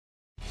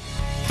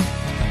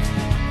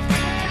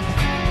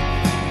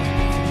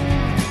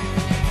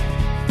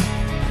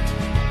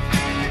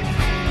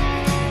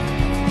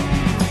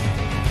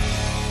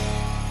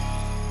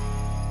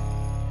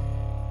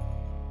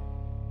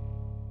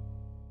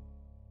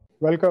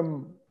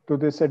Welcome to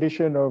this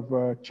edition of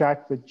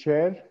Chat with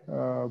Chair.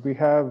 We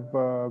have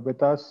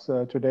with us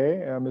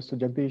today Mr.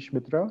 Jagdish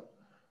Mitra,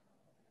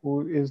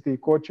 who is the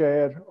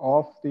co-chair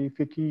of the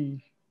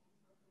FICCI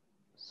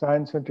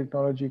Science and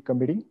Technology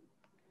Committee.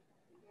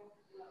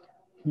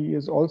 He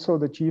is also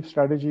the Chief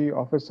Strategy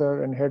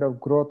Officer and Head of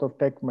Growth of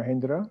Tech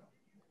Mahindra.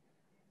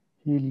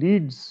 He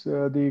leads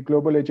the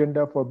global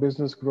agenda for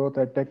business growth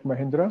at Tech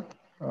Mahindra.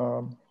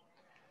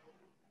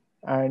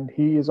 And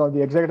he is on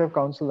the Executive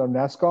Council of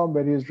NASSCOM,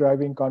 where he is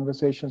driving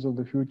conversations of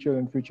the future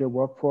and future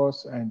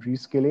workforce and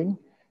reskilling,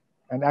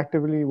 and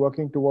actively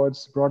working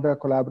towards broader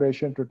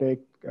collaboration to take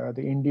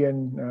the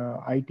Indian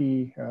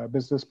IT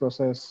business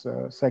process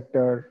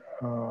sector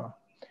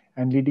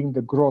and leading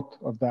the growth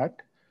of that.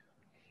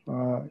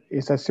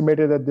 It's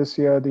estimated that this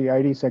year the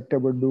IT sector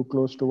will do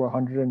close to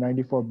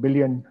 $194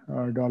 billion.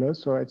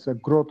 So it's a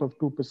growth of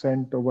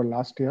 2% over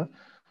last year.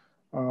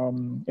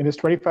 In his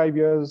 25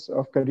 years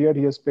of career,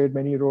 he has played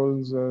many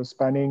roles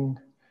spanning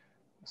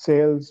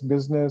sales,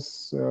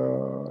 business,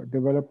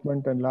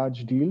 development, and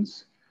large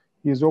deals.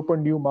 He has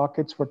opened new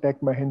markets for Tech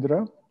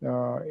Mahindra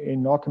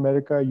in North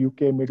America,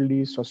 UK, Middle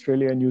East,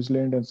 Australia, New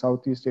Zealand, and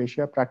Southeast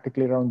Asia,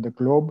 practically around the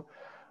globe.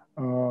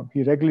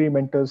 He regularly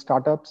mentors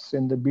startups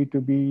in the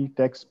B2B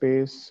tech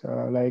space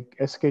like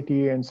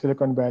SKT and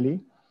Silicon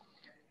Valley.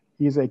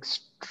 He's an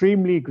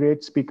extremely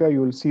great speaker.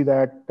 You will see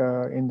that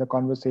in the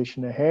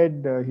conversation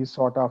ahead. He's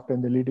sought after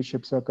in the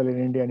leadership circle in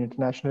India and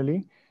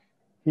internationally.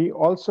 He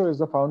also is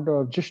the founder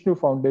of Jishnu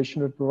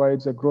Foundation, which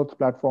provides a growth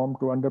platform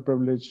to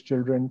underprivileged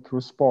children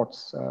through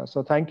sports.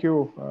 So thank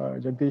you,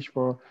 Jagdish,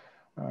 for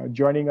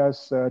joining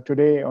us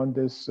today on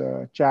this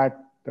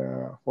chat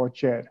for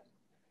chair.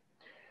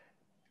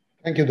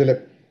 Thank you,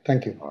 Dilip.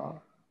 Thank you.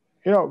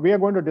 We are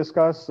going to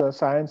discuss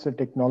science and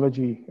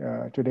technology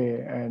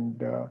today.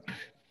 And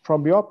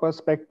from your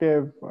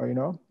perspective,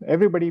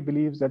 everybody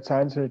believes that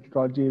science and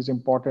technology is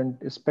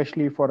important,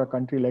 especially for a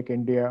country like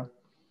India.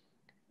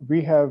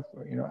 We have,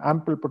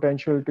 ample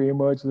potential to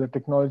emerge as a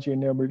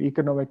technology-enabled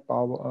economic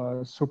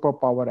power,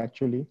 superpower,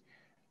 actually.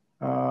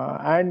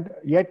 And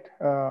yet,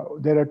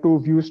 there are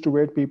two views to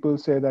it. People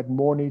say that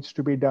more needs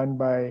to be done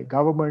by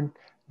government.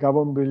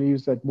 Government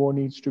believes that more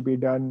needs to be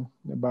done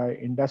by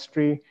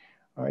industry.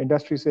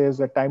 Industry says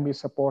that timely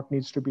support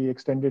needs to be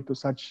extended to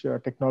such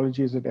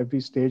technologies at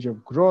every stage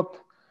of growth.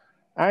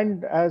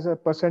 And as a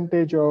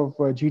percentage of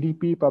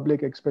GDP,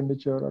 public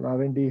expenditure on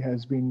R&D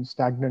has been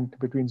stagnant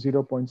between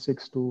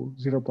 0.6 to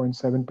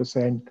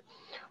 0.7%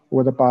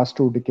 over the past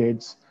 2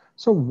 decades.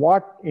 So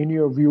what, in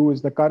your view,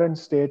 is the current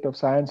state of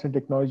science and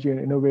technology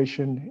and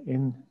innovation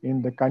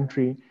in the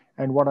country,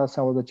 and what are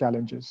some of the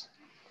challenges?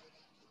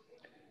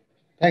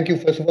 Thank you.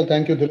 First of all,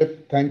 thank you,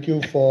 Dilip. Thank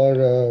you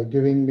for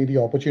giving me the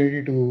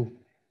opportunity to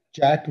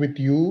chat with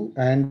you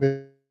and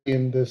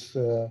in this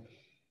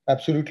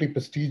absolutely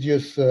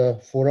prestigious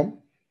forum.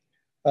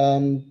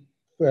 And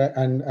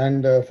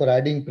for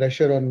adding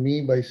pressure on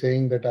me by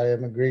saying that I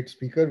am a great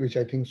speaker, which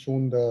I think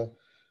soon the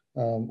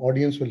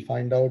audience will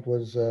find out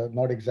was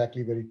not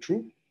exactly very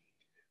true.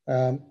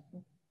 But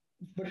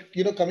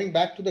coming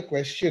back to the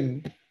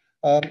question,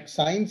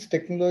 science,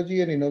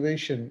 technology, and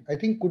innovation, I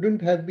think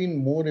couldn't have been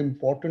more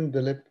important,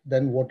 Dilip,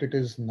 than what it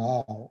is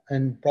now,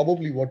 and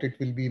probably what it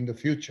will be in the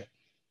future.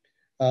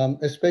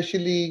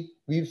 Especially,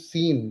 we've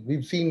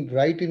seen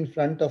right in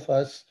front of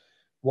us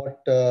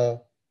what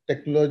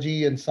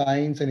technology and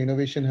science and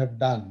innovation have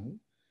done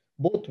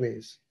both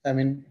ways. I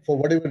mean, for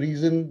whatever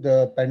reason,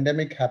 the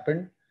pandemic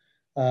happened.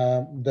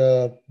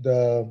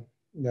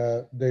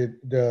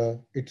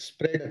 It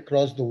spread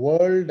across the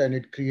world and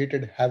it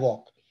created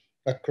havoc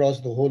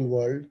across the whole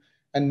world.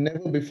 And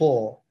never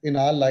before in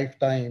our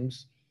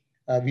lifetimes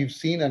we've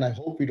seen, and I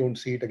hope we don't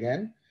see it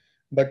again.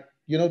 But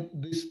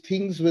these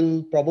things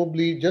will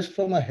probably, just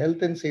from a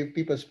health and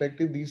safety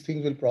perspective, these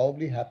things will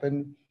probably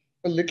happen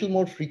a little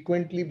more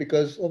frequently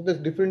because of the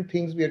different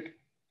things we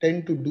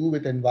tend to do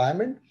with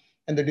environment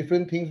and the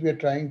different things we are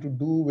trying to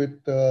do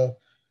with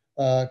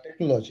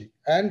technology,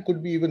 and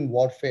could be even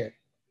warfare.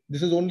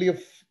 This is only a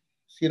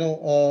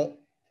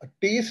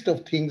taste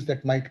of things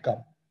that might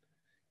come.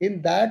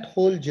 In that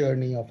whole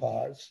journey of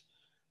ours,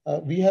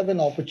 we have an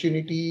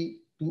opportunity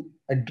to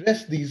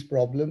address these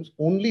problems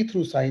only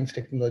through science,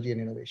 technology,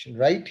 and innovation.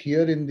 Right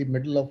here in the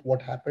middle of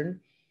what happened,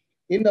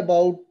 in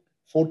about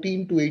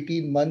 14 to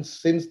 18 months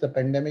since the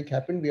pandemic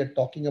happened, we are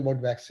talking about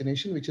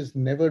vaccination, which has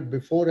never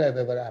before have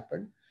ever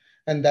happened.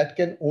 And that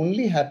can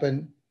only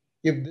happen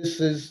if this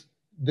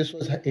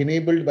was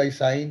enabled by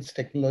science,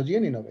 technology,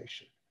 and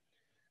innovation.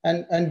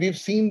 And we've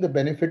seen the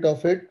benefit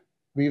of it.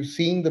 We've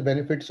seen the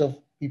benefits of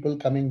people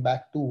coming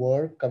back to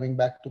work, coming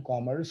back to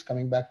commerce,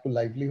 coming back to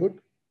livelihood,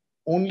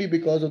 only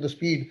because of the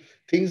speed.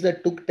 Things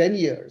that took 10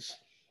 years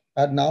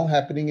are now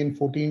happening in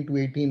 14 to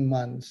 18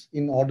 months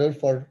in order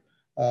for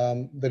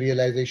the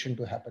realization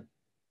to happen.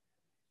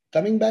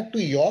 Coming back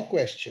to your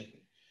question,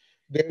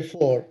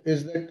 therefore,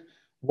 is that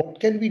what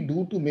can we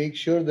do to make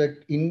sure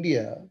that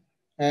India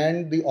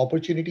and the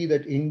opportunity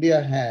that India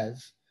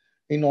has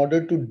in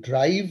order to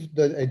drive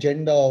the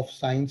agenda of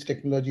science,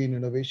 technology, and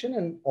innovation,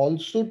 and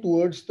also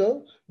towards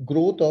the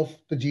growth of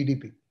the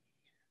GDP,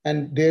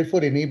 and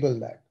therefore enable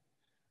that.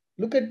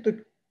 Look at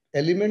the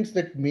elements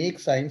that make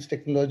science,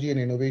 technology, and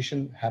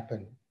innovation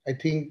happen. I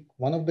think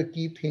one of the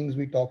key things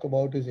we talk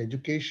about is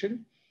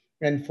education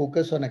and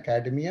focus on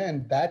academia.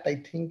 And that I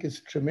think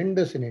is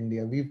tremendous in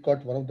India. We've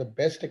got one of the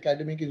best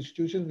academic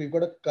institutions. We've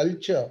got a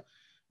culture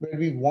where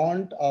we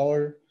want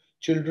our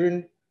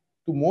children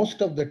to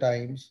most of the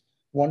times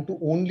want to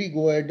only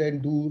go ahead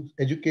and do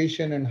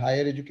education and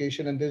higher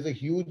education. And there's a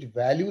huge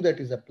value that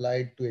is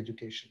applied to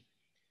education.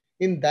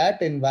 In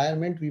that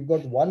environment, we've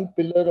got one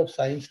pillar of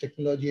science,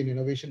 technology, and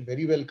innovation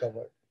very well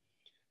covered.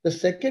 The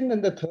second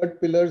and the third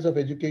pillars of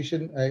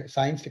education,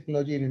 science,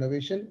 technology, and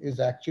innovation is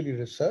actually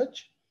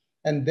research,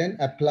 and then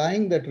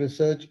applying that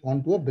research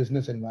onto a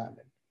business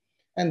environment.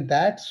 And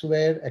that's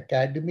where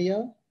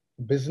academia,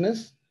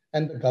 business,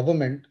 and the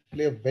government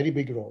play a very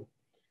big role.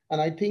 And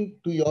I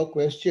think to your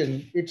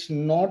question, it's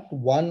not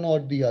one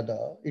or the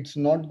other. It's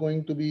not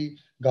going to be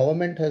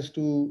government has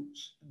to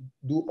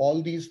do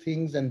all these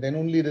things and then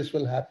only this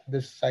will happen.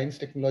 This science,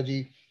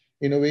 technology,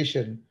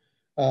 innovation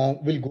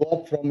will go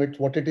up from it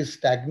what it is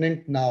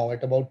stagnant now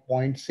at about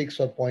 0.6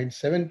 or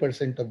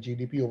 0.7% of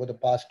GDP over the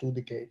past 2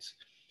 decades.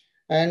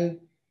 And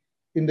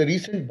in the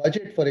recent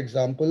budget, for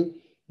example,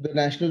 the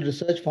National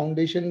Research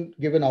Foundation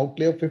gave an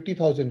outlay of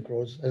 50,000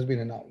 crores has been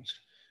announced.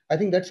 I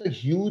think that's a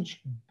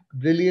huge,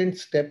 brilliant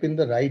step in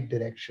the right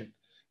direction.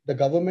 The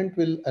government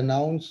will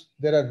announce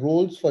there are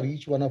roles for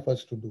each one of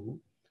us to do.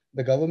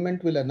 The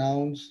government will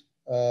announce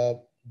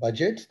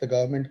budgets. The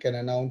government can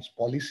announce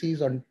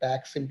policies on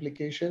tax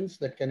implications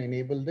that can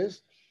enable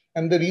this.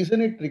 And the reason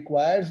it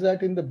requires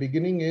that in the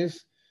beginning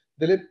is,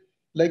 Dilip,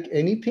 like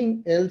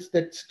anything else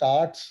that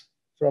starts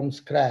from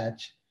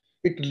scratch,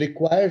 it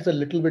requires a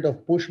little bit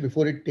of push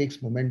before it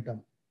takes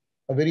momentum.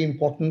 A very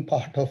important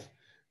part of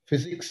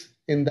physics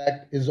in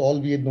that is all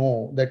we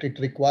know, that it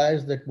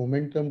requires that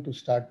momentum to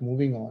start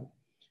moving on.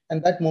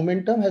 And that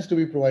momentum has to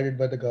be provided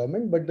by the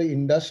government, but the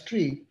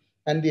industry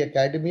and the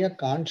academia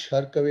can't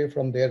shirk away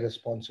from their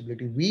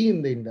responsibility. We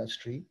in the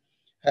industry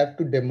have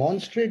to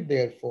demonstrate,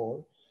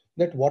 therefore,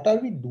 that what are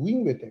we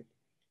doing with it?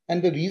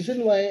 And the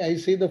reason why I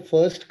say the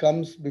first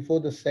comes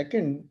before the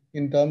second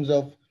in terms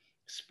of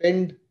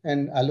spend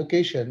and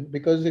allocation,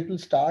 because it will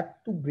start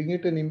to bring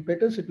it an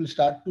impetus, it will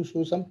start to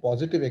show some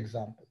positive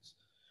examples.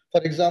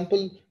 For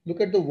example,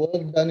 look at the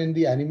work done in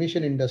the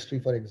animation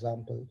industry, for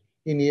example,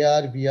 in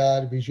AR,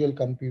 VR, visual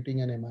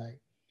computing, and MI.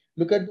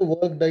 Look at the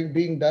work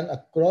being done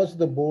across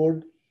the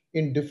board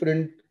in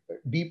different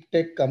deep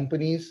tech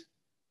companies.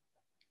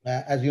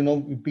 As you know,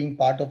 being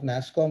part of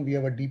NASSCOM, we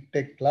have a deep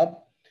tech club.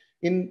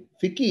 In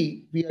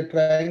FICCI, we are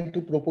trying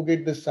to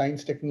propagate the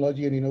science,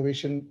 technology, and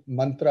innovation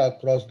mantra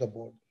across the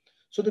board.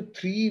 So the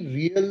three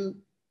real,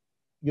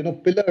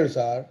 pillars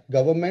are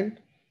government,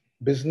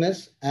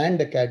 business,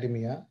 and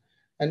academia.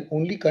 And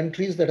only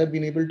countries that have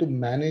been able to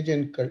manage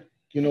and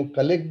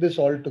collect this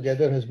all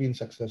together has been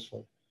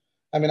successful.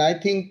 I mean, I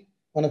think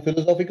on a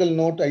philosophical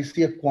note, I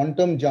see a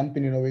quantum jump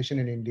in innovation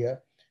in India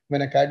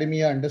when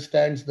academia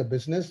understands the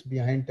business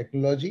behind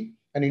technology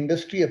and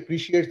industry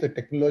appreciates the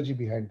technology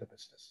behind the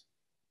business.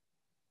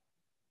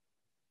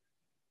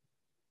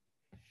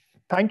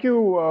 Thank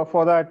you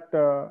for that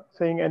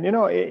saying. And,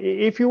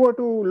 if you were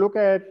to look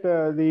at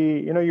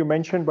you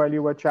mentioned while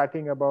you were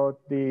chatting about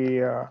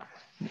the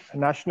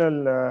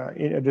National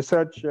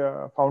Research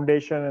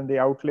Foundation and the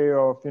outlay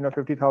of,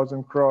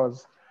 50,000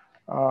 crores.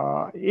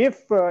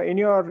 If in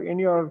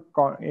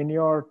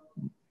your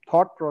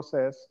thought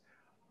process,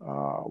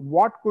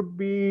 what could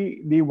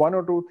be the one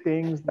or two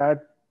things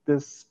that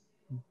this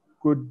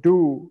could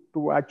do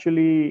to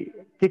actually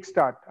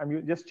kickstart?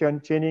 I'm just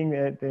changing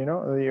it,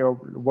 your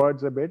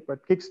words a bit,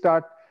 but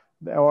kickstart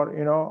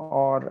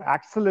or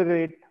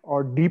accelerate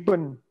or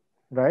deepen,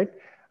 right?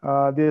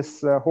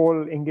 This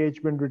whole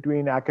engagement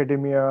between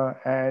academia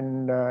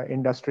and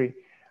industry.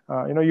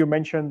 You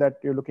mentioned that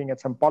you're looking at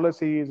some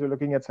policies, you're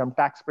looking at some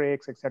tax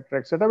breaks, et cetera,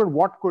 et cetera. But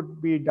what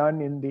could be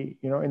done in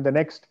the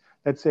next,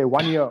 let's say,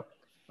 1 year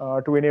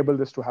to enable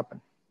this to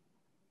happen?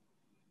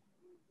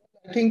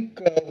 I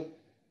think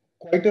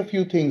quite a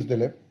few things,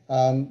 Dilip.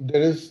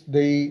 There is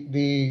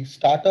the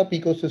startup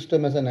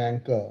ecosystem as an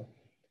anchor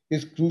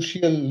is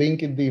crucial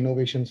link in the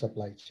innovation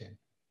supply chain.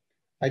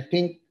 I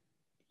think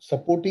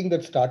supporting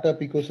that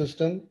startup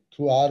ecosystem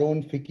through our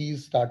own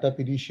FICCI's startup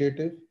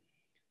initiative,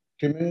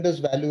 tremendous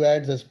value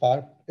adds as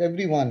part.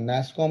 Everyone,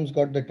 NASSCOM's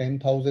got the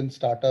 10,000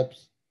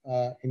 startups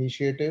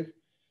initiative.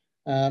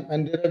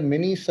 And there are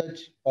many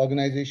such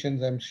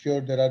organizations. I'm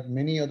sure there are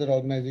many other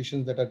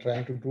organizations that are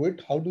trying to do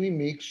it. How do we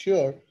make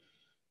sure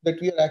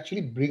that we are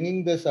actually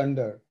bringing this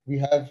under? We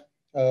have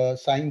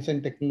Science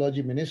and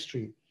Technology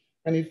Ministry.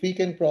 And if we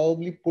can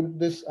probably put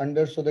this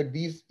under so that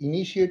these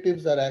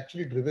initiatives are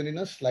actually driven in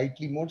a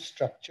slightly more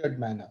structured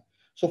manner.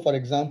 So for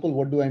example,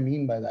 what do I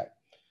mean by that?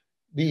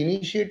 The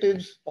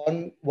initiatives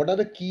on what are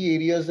the key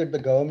areas that the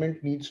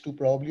government needs to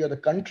probably, or the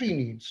country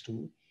needs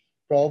to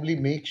probably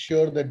make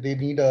sure that they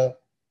need a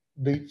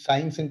the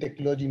science and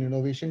technology and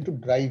innovation to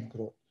drive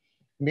growth.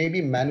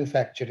 Maybe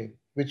manufacturing,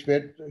 which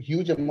where a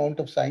huge amount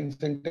of science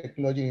and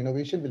technology and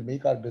innovation will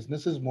make our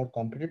businesses more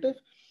competitive.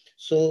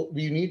 So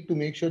we need to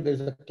make sure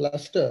there's a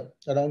cluster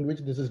around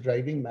which this is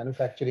driving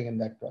manufacturing in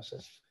that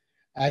process.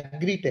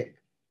 Agri-tech,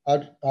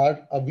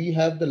 we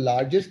have the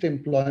largest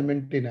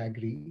employment in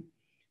agri.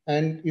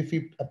 And if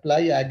we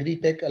apply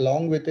agri-tech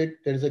along with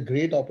it, there is a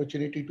great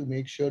opportunity to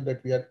make sure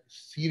that we are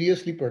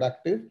seriously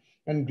productive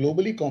and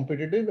globally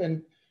competitive.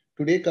 And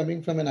today,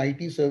 coming from an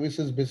IT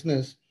services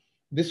business,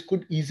 this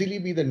could easily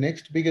be the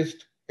next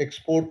biggest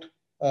export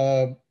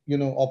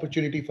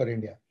opportunity for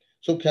India.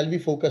 So shall we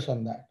focus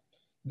on that?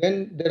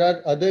 Then there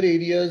are other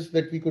areas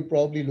that we could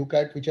probably look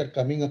at which are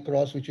coming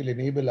across, which will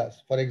enable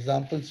us. For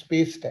example,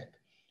 space tech.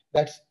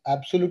 That's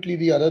absolutely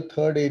the other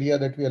third area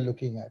that we are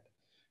looking at.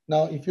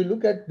 Now, if you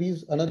look at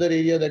these, another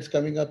area that's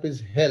coming up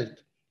is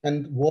health,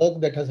 and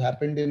work that has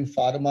happened in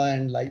pharma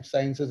and life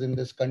sciences in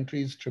this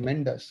country is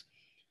tremendous.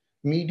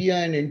 Media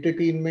and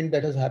entertainment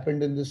that has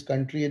happened in this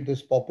country, in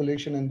this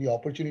population, and the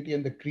opportunity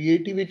and the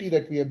creativity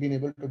that we have been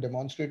able to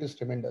demonstrate is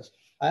tremendous.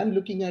 I'm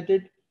looking at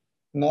it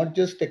not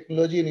just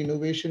technology and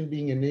innovation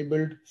being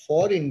enabled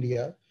for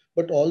India,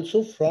 but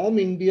also from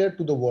India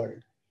to the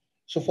world.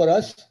 So for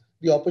us,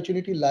 the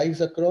opportunity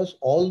lies across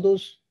all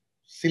those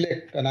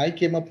select, and I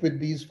came up with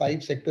these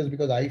five sectors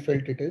because I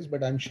felt it is,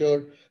 but I'm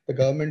sure the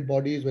government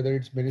bodies, whether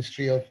it's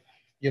Ministry of,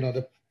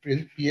 the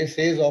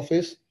PSA's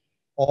office,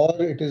 or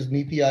it is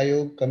Niti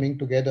Aayog coming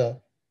together,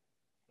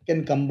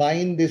 can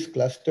combine these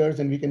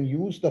clusters and we can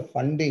use the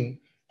funding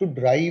to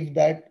drive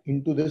that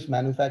into this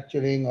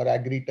manufacturing or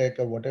agri-tech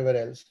or whatever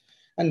else,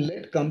 and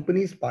let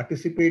companies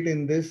participate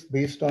in this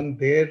based on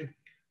their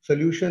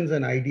solutions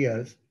and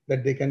ideas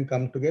that they can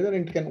come together,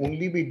 and it can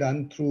only be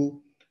done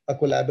through a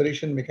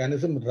collaboration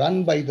mechanism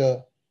run by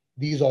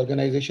these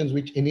organizations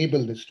which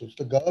enable this tools.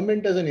 The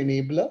government as an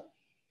enabler,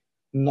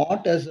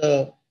 not as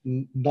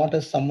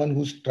someone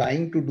who's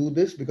trying to do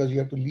this, because you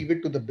have to leave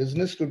it to the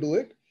business to do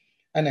it.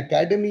 And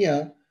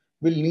academia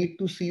will need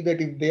to see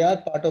that if they are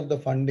part of the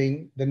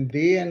funding, then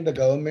they and the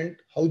government,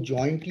 how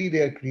jointly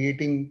they are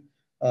creating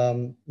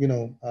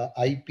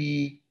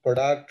IP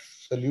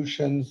products,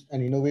 solutions,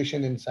 and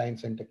innovation in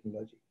science and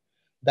technology.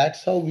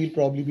 That's how we'll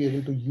probably be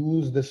able to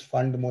use this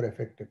fund more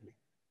effectively.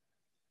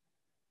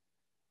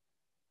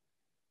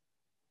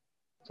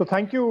 So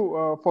thank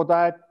you for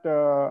that.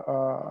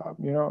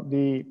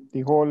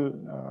 The whole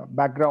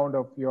background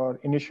of your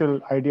initial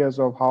ideas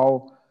of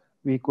how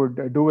we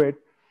could do it.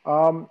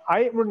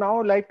 I would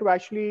now like to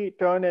actually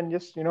turn and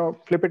just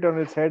flip it on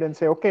its head and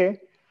say, okay,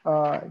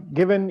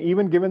 given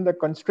the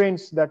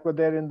constraints that were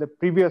there in the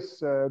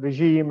previous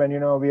regime, and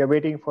we are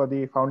waiting for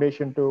the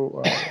foundation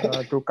to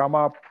come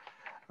up.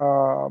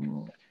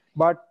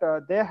 But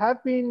there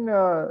have been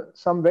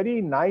some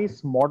very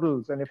nice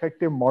models and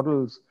effective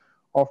models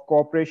of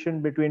cooperation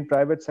between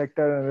private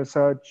sector and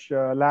research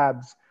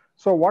labs.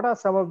 So what are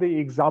some of the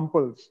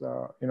examples,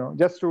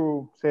 just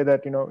to say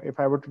that, if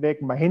I were to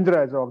take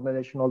Mahindra as an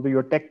organization, although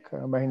you're tech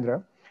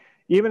Mahindra,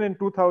 even in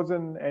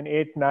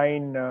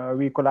 2008-9,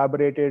 we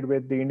collaborated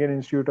with the Indian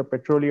Institute of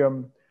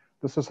Petroleum,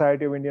 the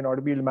Society of Indian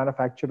Automobile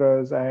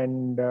Manufacturers,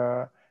 and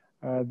the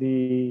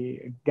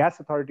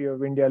Gas Authority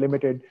of India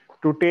Limited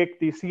to take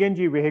the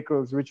CNG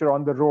vehicles which are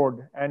on the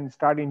road and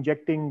start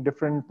injecting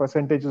different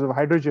percentages of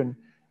hydrogen,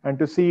 and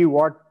to see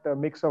what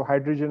mix of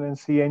hydrogen and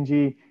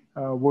CNG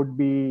would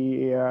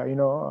be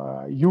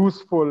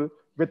useful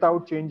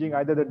without changing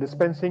either the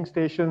dispensing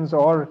stations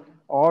or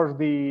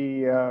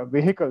the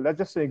vehicle. That's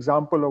just an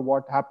example of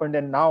what happened.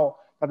 And now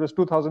that was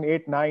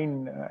 2008,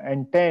 9,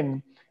 and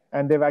 10.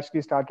 And they've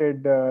actually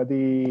started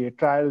the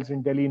trials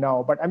in Delhi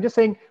now. But I'm just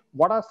saying,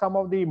 what are some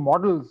of the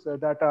models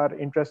that are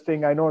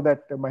interesting? I know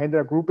that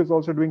Mahindra Group is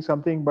also doing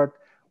something, but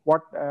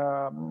what,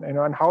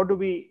 and how do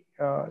we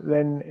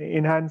then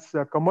enhance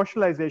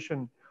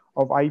commercialization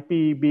of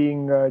IP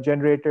being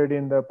generated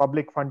in the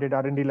public funded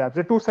R&D labs?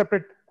 They're two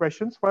separate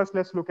questions. First,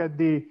 let's look at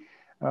the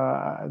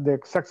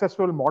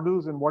successful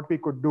models and what we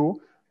could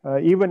do,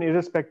 even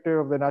irrespective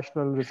of the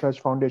National Research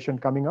Foundation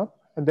coming up.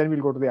 And then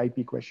we'll go to the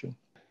IP question.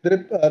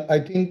 I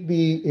think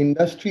the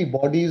industry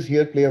bodies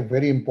here play a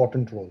very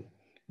important role,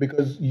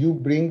 because you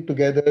bring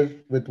together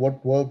with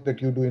what work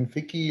that you do in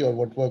FICCI, or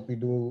what work we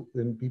do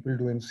when people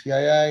do in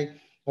CII,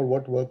 or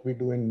what work we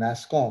do in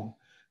NASSCOM,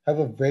 have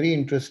a very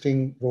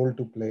interesting role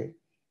to play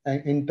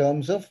in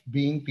terms of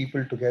being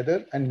people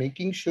together and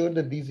making sure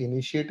that these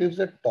initiatives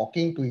are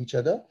talking to each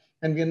other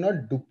and we are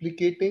not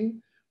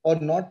duplicating or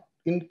not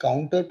in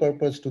counter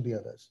purpose to the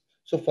others.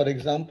 So for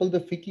example, the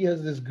FICCI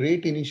has this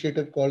great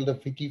initiative called the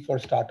FICCI for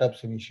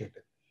Startups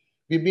initiative.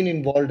 We've been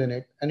involved in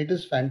it, and it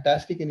is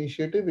fantastic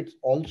initiative. It's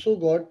also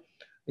got,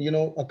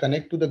 a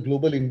connect to the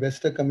global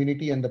investor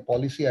community and the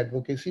policy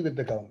advocacy with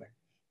the government.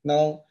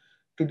 Now,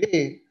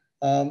 today,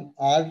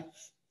 our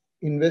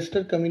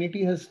investor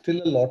community has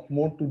still a lot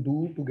more to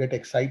do to get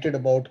excited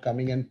about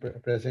coming and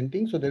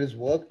presenting. So there is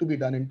work to be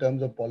done in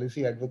terms of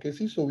policy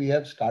advocacy. So we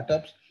have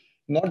startups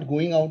not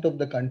going out of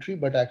the country,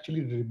 but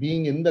actually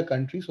being in the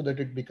country so that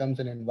it becomes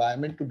an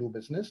environment to do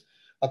business.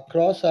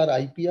 across our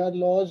IPR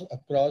laws,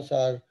 across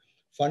our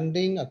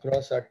funding,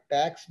 across our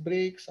tax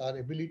breaks, our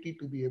ability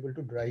to be able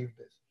to drive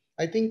this.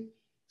 I think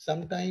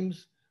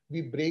sometimes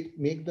we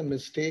make the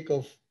mistake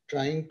of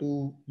trying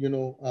to,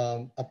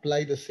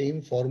 apply the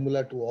same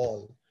formula to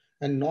all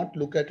and not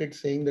look at it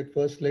saying that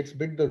first let's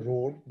build the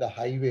road, the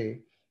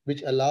highway,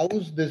 which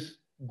allows this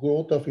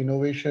growth of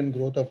innovation,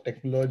 growth of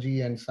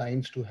technology and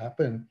science to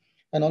happen.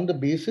 And on the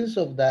basis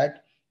of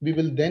that, we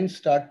will then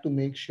start to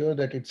make sure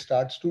that it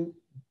starts to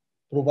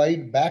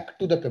provide back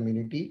to the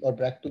community or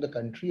back to the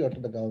country or to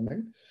the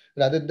government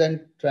rather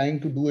than trying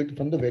to do it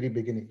from the very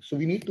beginning. So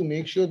we need to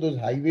make sure those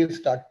highways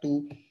start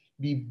to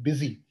be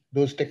busy.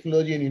 Those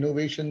technology and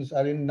innovations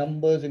are in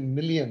numbers in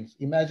millions.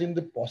 Imagine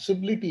the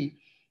possibility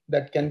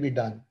that can be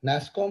done.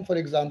 NASSCOM, for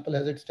example,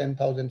 has its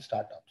 10,000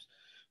 startups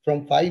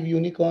from 5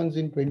 unicorns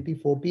in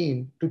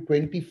 2014 to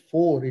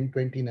 24 in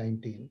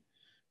 2019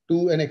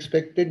 to an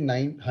expected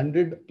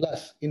 900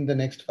 plus in the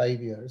next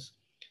 5 years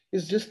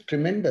is just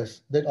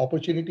tremendous. That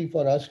opportunity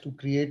for us to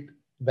create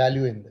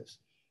value in this.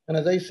 And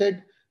as I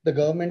said, the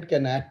government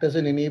can act as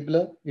an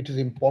enabler. It is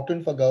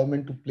important for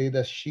government to play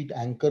the sheet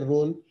anchor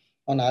role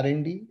on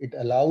R&D. It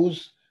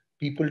allows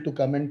people to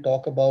come and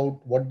talk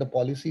about what the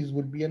policies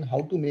would be and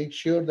how to make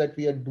sure that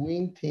we are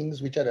doing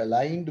things which are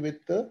aligned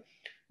with the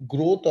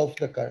growth of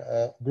the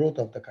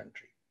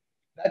country.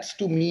 That's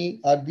to me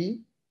are the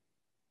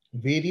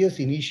various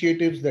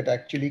initiatives that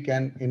actually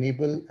can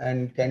enable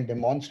and can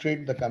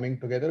demonstrate the coming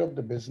together of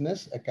the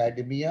business,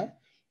 academia,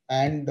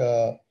 and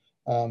the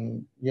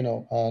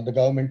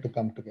government to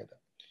come together.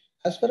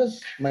 As far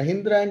as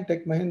Mahindra and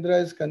Tech Mahindra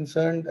is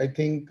concerned, I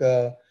think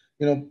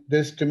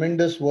there's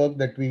tremendous work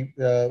that we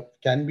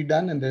can be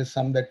done, and there's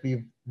some that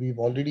we've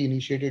already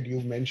initiated.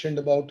 You mentioned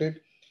about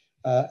it.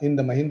 In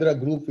the Mahindra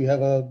group, we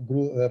have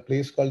a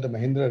place called the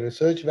Mahindra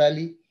Research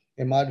Valley,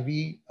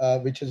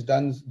 MRV, which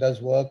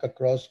does work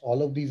across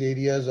all of these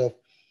areas of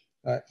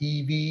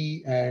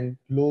EV and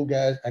low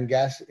gas and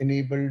gas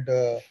enabled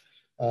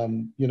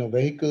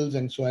vehicles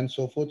and so on and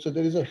so forth. So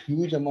there is a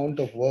huge amount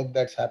of work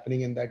that's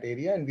happening in that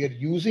area, and we are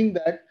using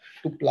that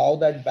to plow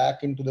that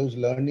back into those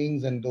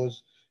learnings and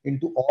those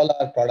into all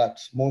our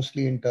products,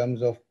 mostly in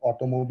terms of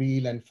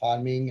automobile and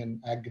farming and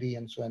agri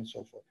and so on and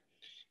so forth.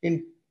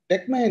 In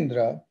Tech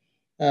Mahindra,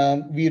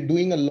 we are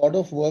doing a lot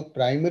of work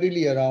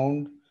primarily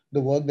around the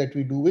work that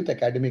we do with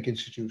academic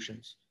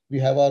institutions. We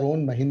have our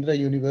own Mahindra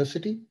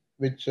University,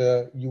 which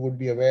you would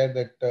be aware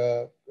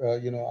that,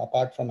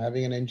 apart from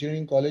having an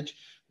engineering college,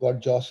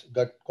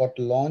 got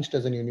launched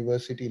as an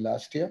university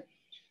last year.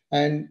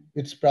 And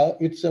it's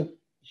a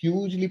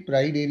hugely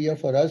pride area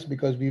for us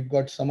because we've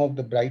got some of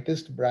the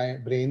brightest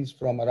brains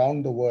from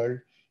around the world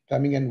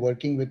coming and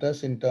working with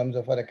us in terms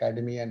of our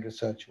academy and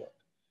research work.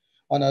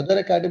 On other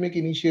academic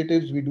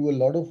initiatives, we do a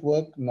lot of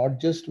work, not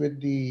just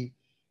with the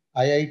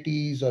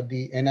IITs or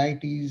the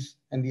NITs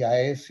and the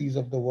IISCs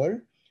of the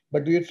world,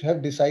 but we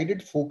have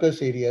decided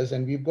focus areas,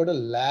 and we've got a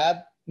lab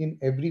in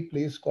every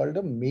place called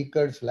a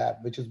Makers Lab,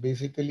 which is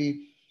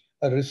basically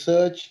a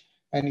research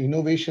and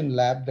innovation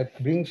lab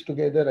that brings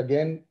together,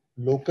 again,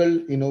 local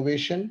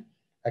innovation,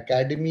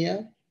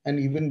 academia, and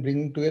even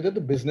bringing together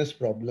the business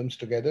problems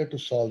together to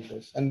solve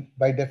this. And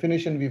by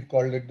definition, we've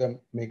called it the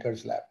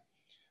Makers Lab.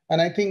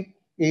 And I think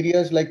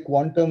areas like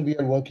quantum, we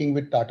are working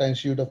with Tata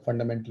Institute of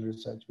Fundamental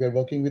Research. We are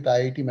working with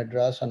IIT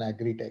Madras on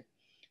agri-tech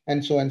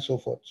and so on and so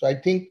forth. So I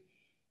think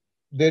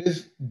there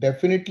is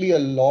definitely a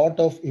lot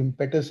of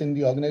impetus in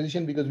the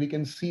organization because we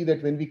can see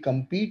that when we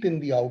compete in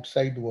the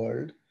outside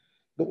world,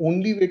 the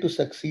only way to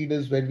succeed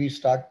is when we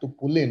start to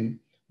pull in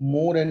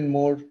more and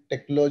more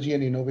technology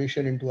and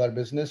innovation into our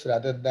business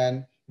rather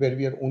than where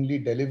we are only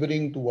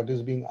delivering to what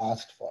is being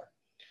asked for.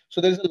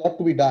 So there's a lot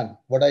to be done.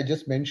 What I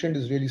just mentioned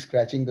is really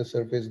scratching the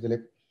surface,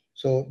 Dilip.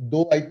 So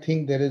though I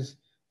think there is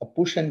a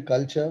push and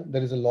culture,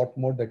 there is a lot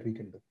more that we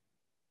can do.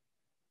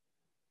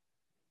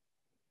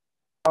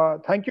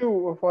 Thank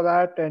you for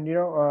that, and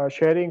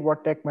sharing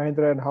what Tech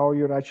Mahindra and how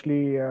you're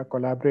actually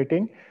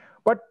collaborating.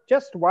 But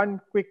just one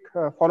quick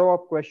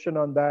follow-up question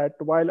on that.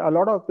 While a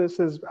lot of this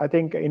is, I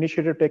think,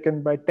 initiative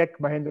taken by Tech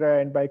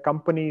Mahindra and by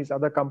companies,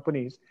 other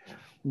companies,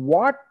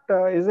 what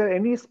is there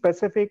any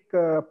specific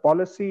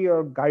policy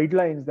or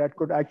guidelines that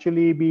could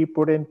actually be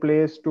put in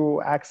place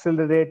to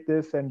accelerate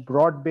this and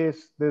broad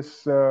base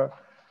this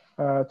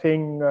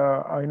thing,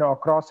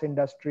 across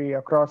industry,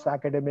 across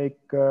academic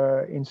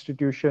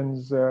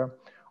institutions?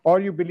 Or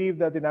you believe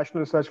that the National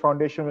Research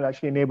Foundation will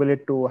actually enable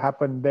it to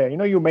happen there?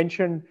 You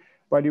mentioned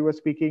while you were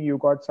speaking, you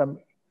got some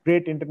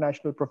great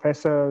international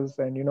professors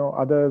and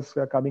others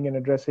coming and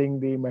addressing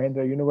the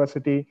Mahindra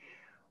University.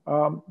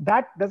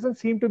 That doesn't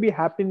seem to be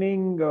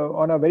happening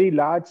on a very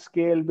large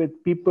scale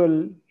with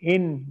people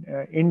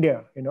in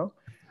India.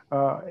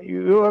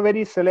 You are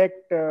very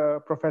select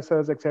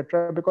professors,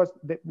 etc., because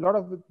a lot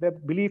of their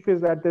belief is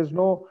that there's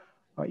no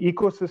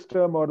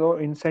ecosystem or no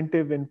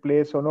incentive in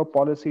place or no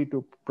policy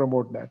to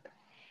promote that.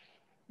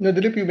 No,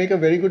 Dilip, you make a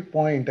very good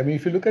point. I mean,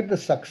 if you look at the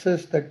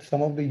success that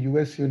some of the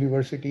US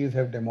universities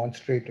have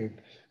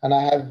demonstrated, and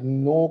I have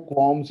no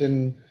qualms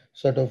in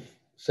sort of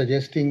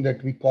suggesting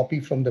that we copy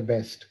from the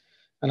best.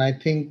 And I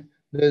think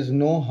there's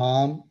no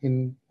harm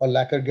in, or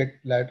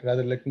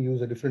rather, let me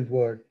use a different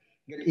word,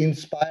 get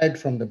inspired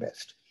from the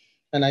best.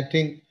 And I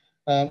think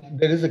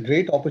there is a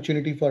great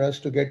opportunity for us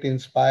to get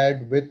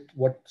inspired with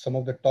what some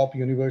of the top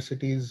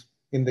universities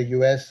in the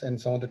US and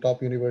some of the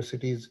top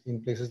universities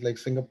in places like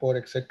Singapore,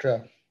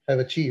 etc., have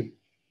achieved.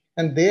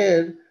 And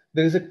there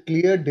is a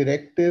clear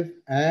directive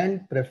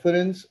and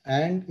preference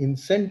and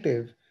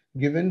incentive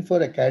given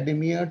for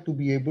academia to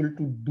be able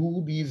to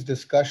do these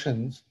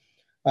discussions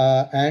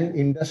and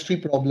industry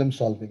problem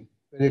solving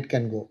where it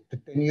can go.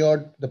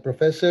 The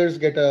professors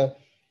get a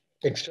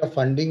extra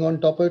funding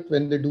on top of it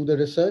when they do the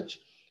research,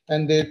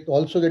 and they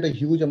also get a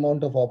huge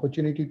amount of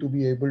opportunity to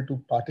be able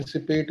to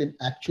participate in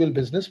actual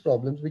business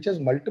problems, which has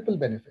multiple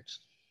benefits.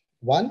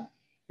 One,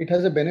 it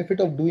has a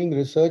benefit of doing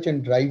research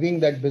and driving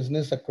that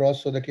business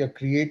across so that you're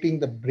creating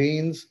the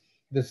brains,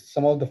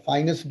 some of the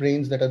finest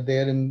brains that are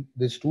there in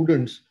the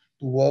students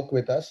to work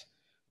with us.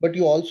 But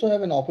you also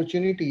have an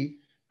opportunity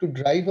to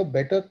drive a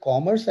better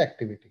commerce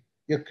activity.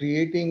 You're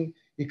creating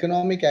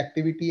economic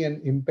activity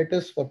and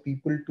impetus for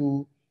people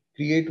to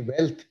create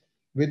wealth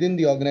within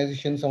the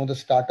organization. Some of the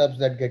startups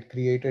that get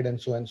created and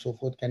so on and so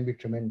forth can be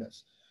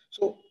tremendous.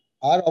 So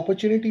our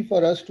opportunity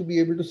for us to be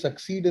able to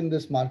succeed in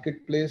this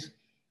marketplace,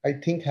 I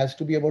think, has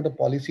to be about a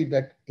policy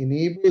that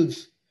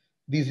enables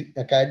these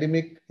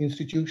academic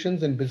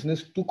institutions and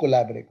business to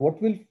collaborate.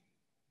 What will,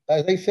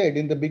 as I said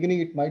in the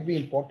beginning, it might be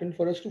important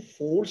for us to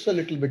force a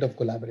little bit of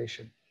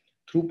collaboration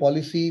through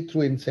policy,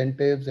 through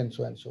incentives, and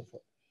so on and so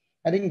forth.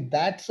 I think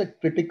that's a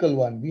critical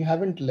one. We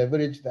haven't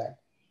leveraged that.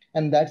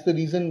 And that's the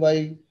reason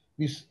why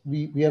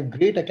we have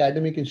great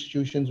academic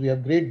institutions, we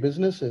have great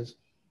businesses,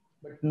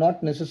 but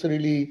not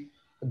necessarily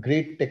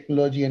great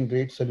technology and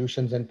great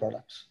solutions and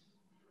products.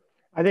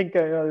 I think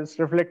it's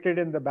reflected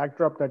in the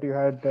backdrop that you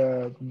had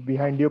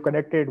behind you,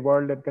 connected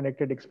world and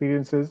connected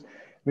experiences.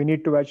 We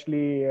need to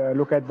actually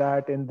look at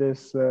that in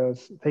this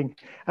thing.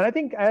 And I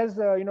think as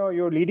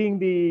you're leading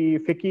the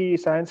FICCI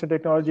Science and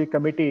Technology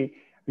Committee,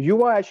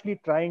 you are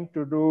actually trying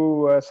to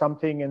do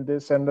something in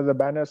this under the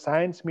banner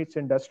Science Meets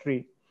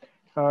Industry.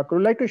 Could you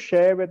like to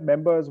share with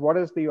members what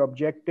is the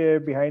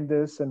objective behind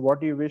this and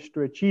what do you wish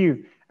to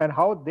achieve and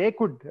how they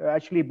could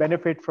actually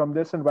benefit from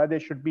this and why they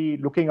should be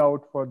looking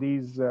out for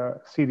these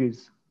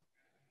series?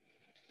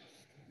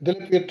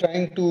 Dilip, we're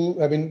trying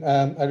to, I mean,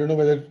 I don't know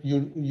whether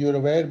you're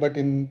aware, but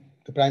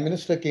the Prime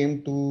Minister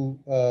came to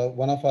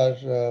one of our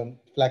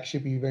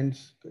flagship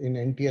events in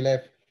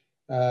NTLF,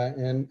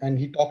 and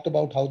he talked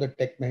about how the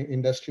tech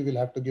industry will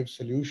have to give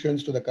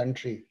solutions to the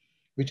country,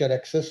 which are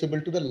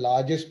accessible to the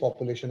largest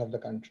population of the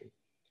country.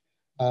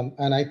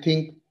 And I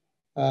think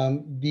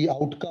the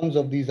outcomes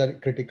of these are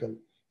critical.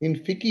 In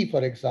FICCI,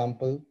 for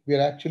example, we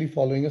are actually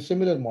following a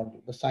similar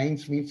model. The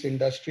science meets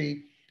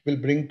industry will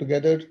bring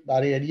together,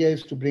 our idea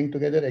is to bring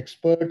together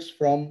experts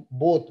from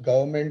both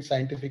government,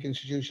 scientific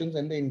institutions,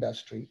 and the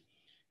industry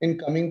in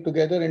coming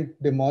together and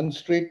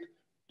demonstrate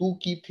two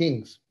key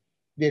things.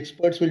 The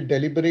experts will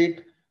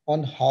deliberate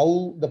on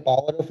how the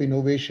power of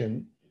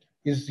innovation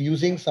is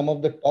using some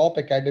of the top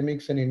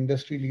academics and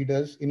industry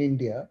leaders in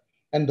India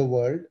and the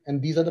world.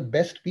 And these are the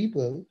best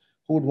people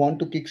who would want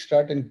to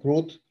kickstart and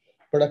growth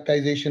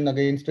productization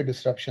against a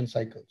disruption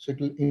cycle. So it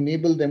will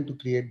enable them to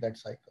create that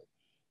cycle.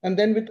 And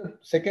then with the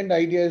second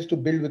idea is to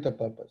build with a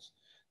purpose.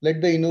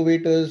 Let the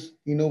innovators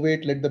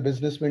innovate, let the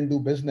businessmen do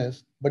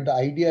business. But the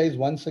idea is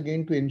once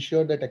again to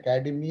ensure that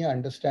academia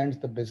understands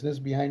the business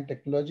behind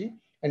technology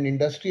and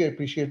industry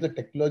appreciates the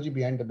technology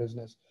behind the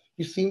business.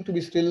 We seem to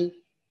be still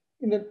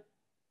in a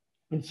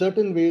in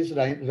certain ways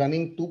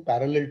running two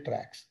parallel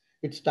tracks.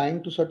 It's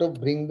time to sort of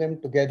bring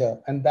them together.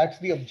 And that's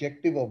the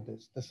objective of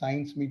this, the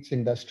science meets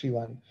industry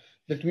one.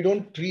 That we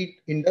don't treat,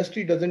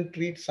 industry doesn't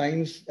treat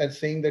science as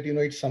saying that,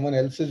 it's someone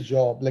else's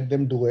job, let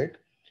them do it.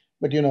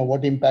 But,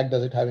 what impact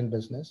does it have in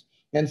business?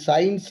 And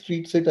science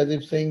treats it as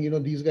if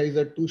saying, these guys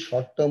are too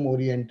short-term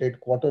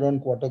oriented,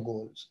 quarter-on-quarter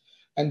goals.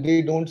 And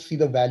they don't see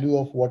the value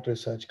of what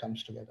research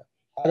comes together.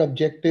 Our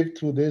objective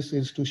through this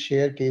is to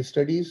share case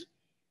studies,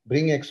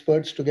 bring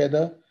experts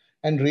together,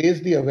 and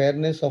raise the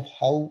awareness of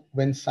how,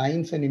 when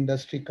science and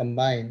industry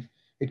combine,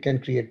 it can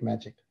create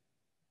magic.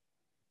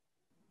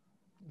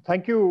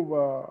 Thank you,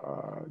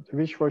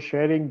 Jagdish, for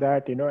sharing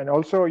that, and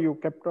also you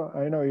kept,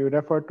 you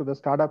referred to the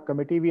startup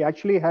committee. We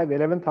actually have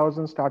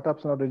 11,000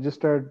 startups now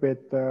registered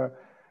with the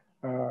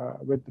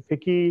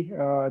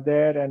FICCI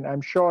there, and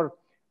I'm sure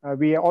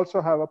we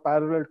also have a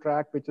parallel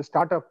track, which is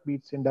Startup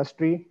Meets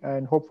Industry,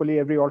 and hopefully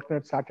every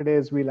alternate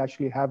Saturdays, we'll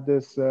actually have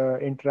this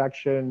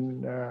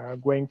interaction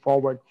going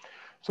forward.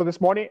 So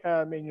this morning,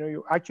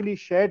 you actually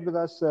shared with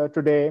us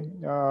today,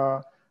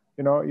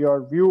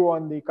 your view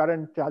on the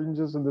current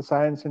challenges in the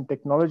science and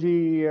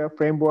technology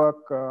framework,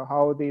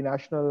 how the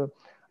National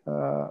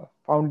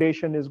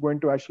Foundation is going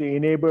to actually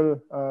enable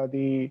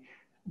the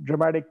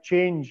dramatic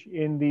change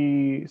in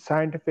the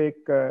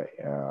scientific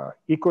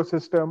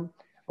ecosystem,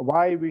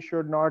 why we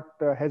should not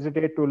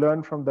hesitate to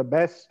learn from the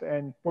best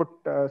and put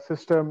a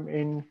system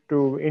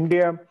into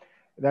India,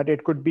 that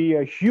it could be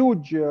a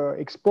huge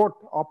export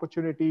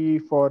opportunity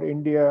for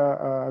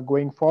India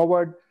going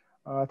forward.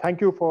 Thank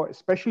you for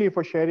especially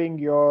for sharing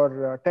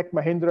your Tech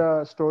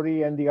Mahindra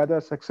story and the other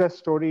success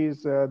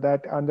stories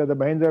that under the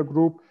Mahindra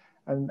Group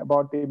and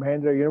about the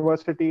Mahindra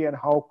University and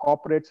how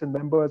corporates and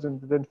members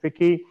and within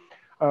FICCI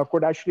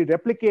could actually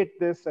replicate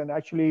this and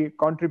actually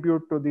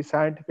contribute to the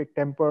scientific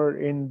temper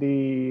in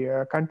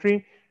the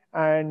country.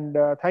 And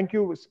thank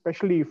you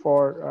especially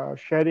for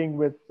sharing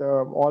with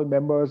all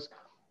members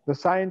the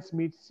Science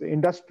Meets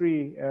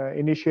Industry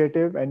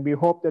initiative. And we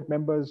hope that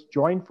members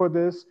join for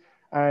this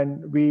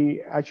and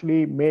we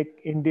actually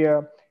make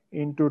India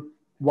into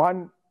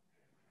one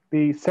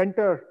the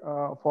center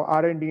for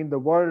R&D in the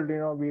world. You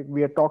know,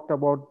 we have talked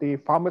about the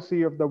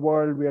pharmacy of the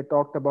world. We have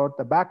talked about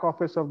the back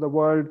office of the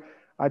world.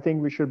 I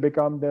think we should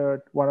become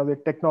one of the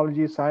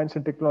technology, science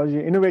and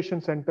technology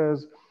innovation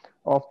centers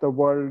of the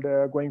world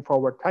going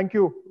forward. Thank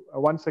you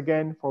once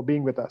again for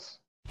being with us.